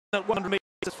at 100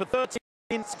 metres for 13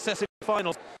 successive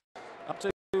finals. Up to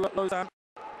Lausanne.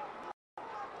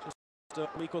 Just a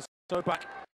week or so back.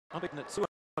 Unbeaten at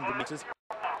 200 metres.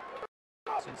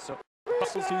 Since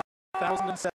Brussels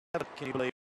 2007, can you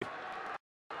believe?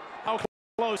 How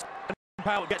close can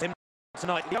Powell get him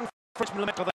tonight? The young Frenchman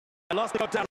Lemaitre there. Last big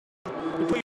down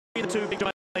between the two big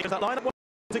Jamaicans. That line up once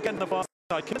again on the far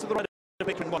side. Kimmins to the right of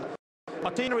victory in 1.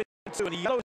 Martina in 2 and the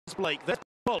yellow is Blake. There's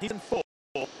Bolt, he's in 4.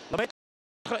 Lemaitre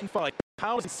in 5.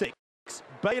 Powell in 6.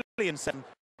 Bailey in 7.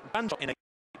 Banjo in 8.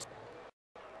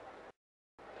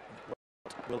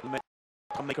 Will Lemaitre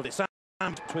come make of this sand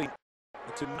between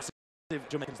the two massive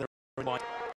Jamaicans there in white?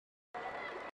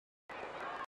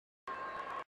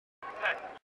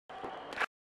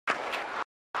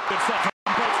 Good set from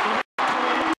Bolt.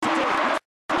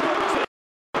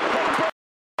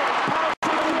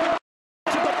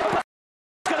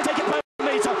 Going to take it per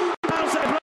metre. Powell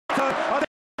second. I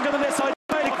think on the near side.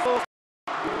 Bailey fourth.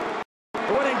 The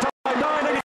winning time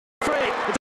 9:83.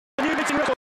 It's a new meeting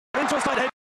record. Into a slight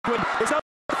headwind. It's not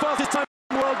the fastest time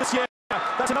in the world this year.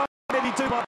 That's an 9:82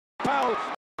 by Powell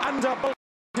and Bolt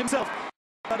himself.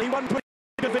 But he won pretty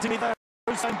good fittingly there.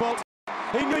 Usain Bolt.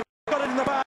 He knew he got it in the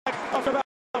bag after about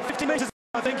 50 metres.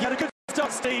 I think he had a good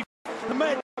start, Steve. The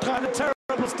Met had a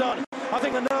terrible start. I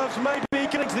think the nerves may be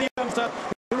getting to the youngster,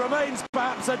 who remains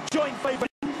perhaps a joint favourite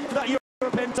for that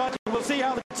European title. We'll see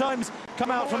how the times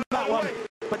come out from that one.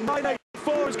 But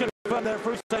 9:84 is confirmed there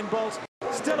for Usain Bolt.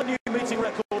 Still a new meeting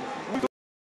record.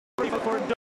 We've got for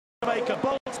Jamaica,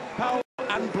 Bolt, Powell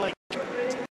and Blake.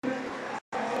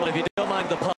 Well, if you don't mind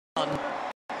the pun,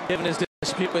 given his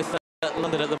dispute with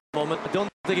London at the moment, I don't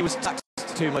think he was taxed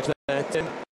too much there, Tim.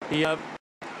 He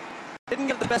didn't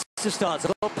get the best of starts.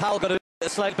 I thought Powell got a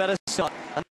slightly better start.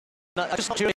 And I just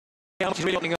not sure how much he's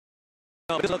really opening up.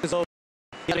 It doesn't look as though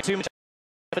he had too much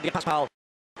effort to get past Powell.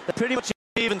 They're pretty much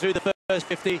even through the first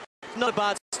 50. Not a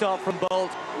bad start from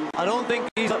Bolt. I don't think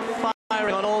he's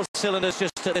firing on all cylinders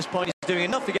just at this point. He's doing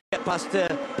enough to get past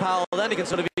Powell. Then he can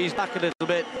sort of ease back a little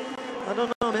bit. I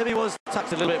don't know, maybe he was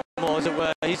taxed a little bit more, as it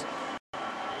were. He's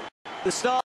the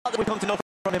start that we come to know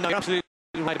from him now. You're absolutely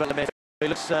right about Lemaitre. He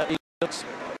looks a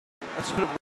sort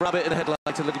of rabbit in the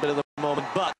headlights a little bit at the moment,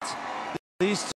 but these